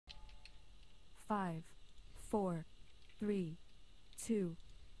5, 4, 3, 2,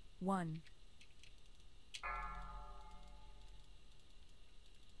 1.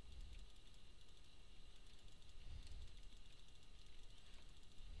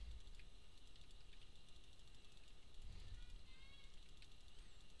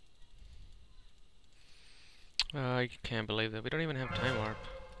 I can't believe that we don't even have time warp.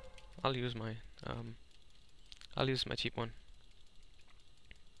 I'll use my cheap one.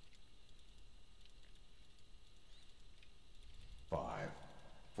 Five,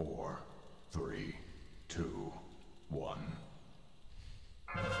 4, 3, 2, 1.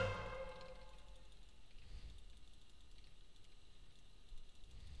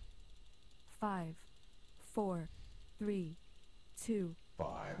 5, 4, 3, 2,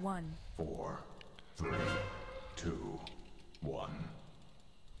 5, 1. 4, 3, 2, 1.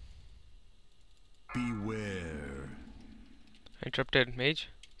 Beware. Interrupted mage.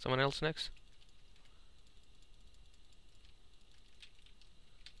 Someone else next.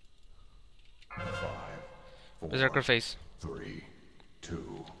 Five, 4, Berserker face. 3,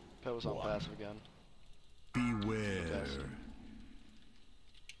 2. That was on 1. passive again. Beware.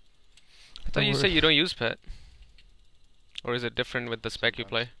 I thought you said you don't use pet. Or is it different with the spec you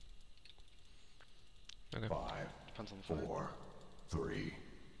play? Okay. 5, Depends on the fight. 4, 3,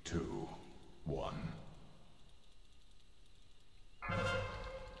 2, 1.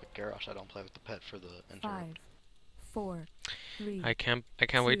 Like Garrosh, I don't play with the pet for the interrupt. 5, 4, 3. I can't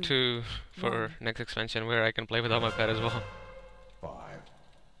wait for one. next expansion where I can play without my pet as well. 5,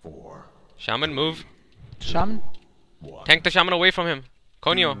 4. Shaman, move. Shaman? 1. Tank the shaman away from him.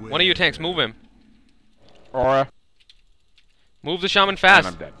 Konyo, one of you tanks, move him. Aura. Move the shaman And fast.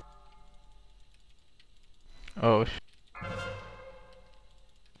 I'm dead. Oh,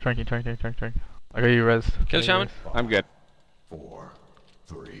 Trank. I got you res. Kill shaman. I'm good. 4,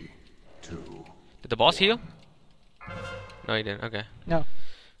 3, 2. Did the boss heal? No, he didn't. Okay. No.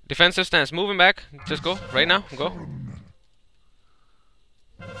 Defensive stance. Move him back. Just go. Right now. Go.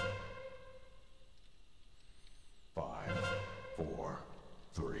 5, 4,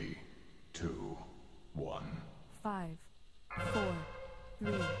 3, 2, 1. 5, 4,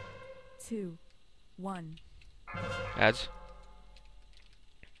 3, 2, 1. Adds.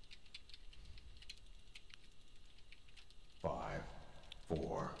 5,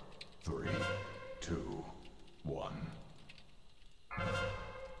 4, 3, 2, 1.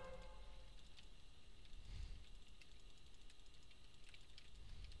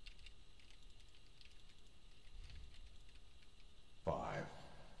 5,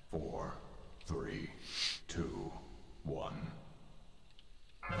 4, 3, 2, 1.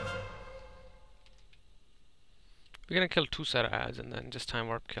 We're gonna kill 2 set of ads and then just time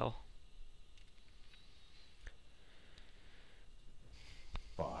warp kill.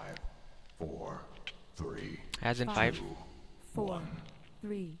 5, 4, 3, Ads in 5. 5, 4, 1.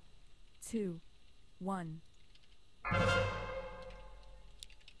 3, 2, 1.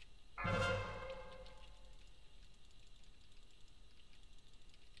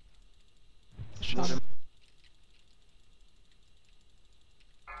 Shaman.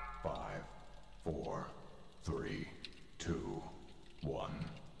 5, 4, 3, 2, 1.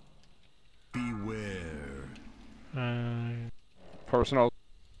 Beware. Personal.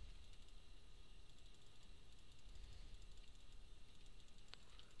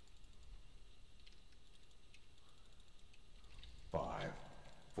 5,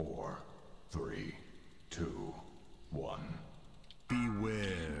 4, 3, 2, 1. Beware.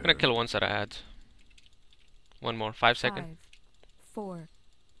 I'm gonna kill 1 set of ads. One more. 5 seconds. 5, 4,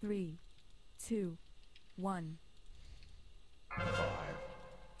 3, 2, 1. 5,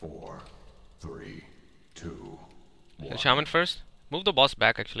 4, 3, 2, 1. Kill shaman first. Move the boss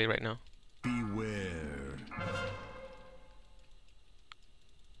back actually right now. Beware.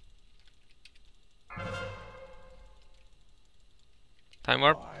 Time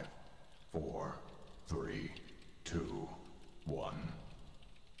warp. 5, 4, 3, 2, 1.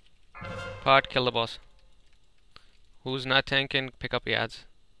 Pot, kill the boss. Who's not tanking, pick up the ads.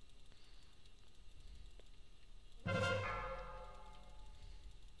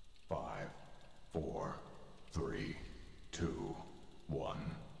 5, 4, 3, 2,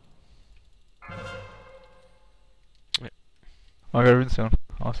 1. I got a rune soon.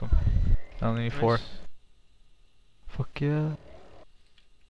 Awesome. Only 4. Nice. Fuck yeah.